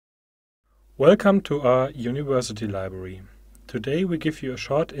Welcome to our university library. Today we give you a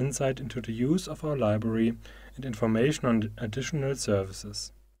short insight into the use of our library and information on additional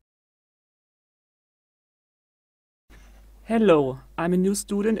services. Hello, I'm a new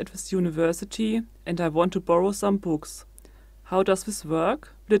student at this university and I want to borrow some books. How does this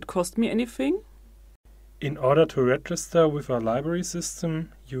work? Will it cost me anything? In order to register with our library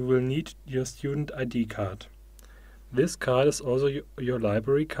system, you will need your student ID card. This card is also your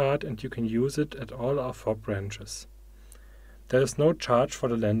library card and you can use it at all our 4 branches. There is no charge for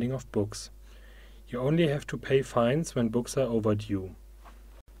the lending of books. You only have to pay fines when books are overdue.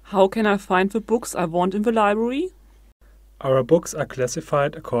 How can I find the books I want in the library? Our books are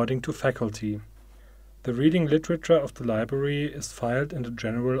classified according to faculty. The reading literature of the library is filed in the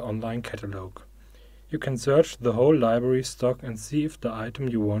general online catalogue. You can search the whole library stock and see if the item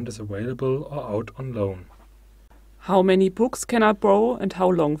you want is available or out on loan. How many books can I borrow and how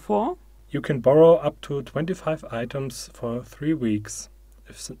long for? You can borrow up to 25 items for 3 weeks.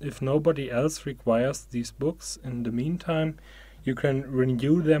 If nobody else requires these books in the meantime, you can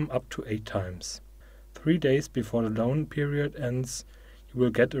renew them up to 8 times. 3 days before the loan period ends, you will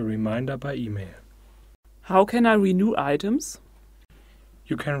get a reminder by email. How can I renew items?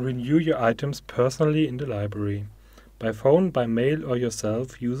 You can renew your items personally in the library, by phone, by mail or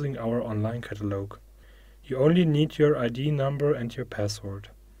yourself using our online catalogue. You only need your ID number and your password.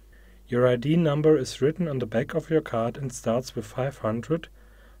 Your ID number is written on the back of your card and starts with 500,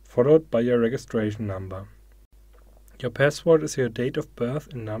 followed by your registration number. Your password is your date of birth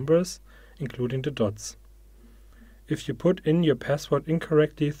in numbers, including the dots. If you put in your password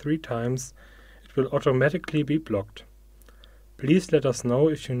incorrectly 3 times, it will automatically be blocked. Please let us know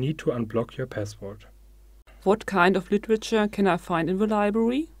if you need to unblock your password. What kind of literature can I find in the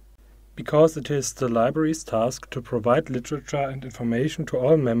library? Because it is the library's task to provide literature and information to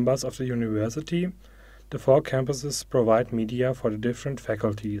all members of the university, the 4 campuses provide media for the different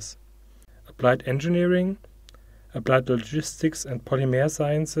faculties. Applied Engineering, Applied Logistics and Polymer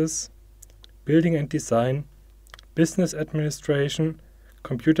Sciences, Building and Design, Business Administration,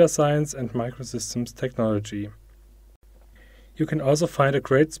 Computer Science and Microsystems Technology. You can also find a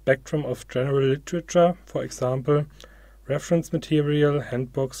great spectrum of general literature, for example, reference material,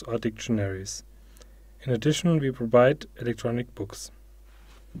 handbooks or dictionaries. In addition, we provide electronic books.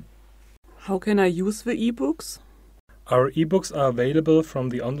 How can I use the e-books? Our e-books are available from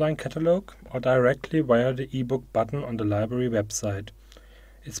the online catalogue or directly via the e-book button on the library website.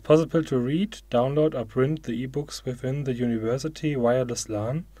 It's possible to read, download or print the e-books within the university wireless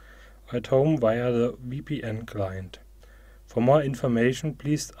LAN or at home via the VPN client. For more information,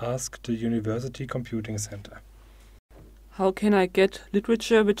 please ask the University Computing Center. How can I get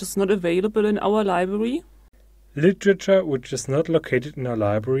literature which is not available in our library? Literature which is not located in our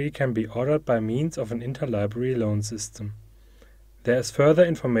library can be ordered by means of an interlibrary loan system. There is further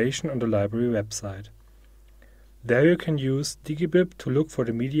information on the library website. There you can use Digibib to look for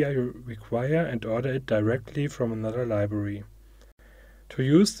the media you require and order it directly from another library. To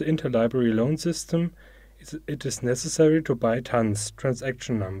use the interlibrary loan system, it is necessary to buy TANs,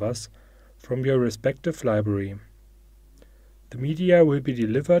 transaction numbers, from your respective library. The media will be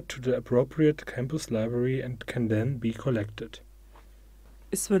delivered to the appropriate campus library and can then be collected.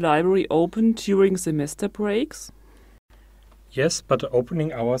 Is the library open during semester breaks? Yes, but the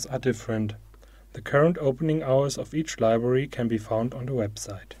opening hours are different. The current opening hours of each library can be found on the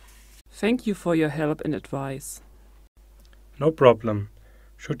website. Thank you for your help and advice. No problem.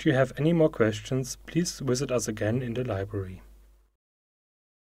 Should you have any more questions, please visit us again in the library.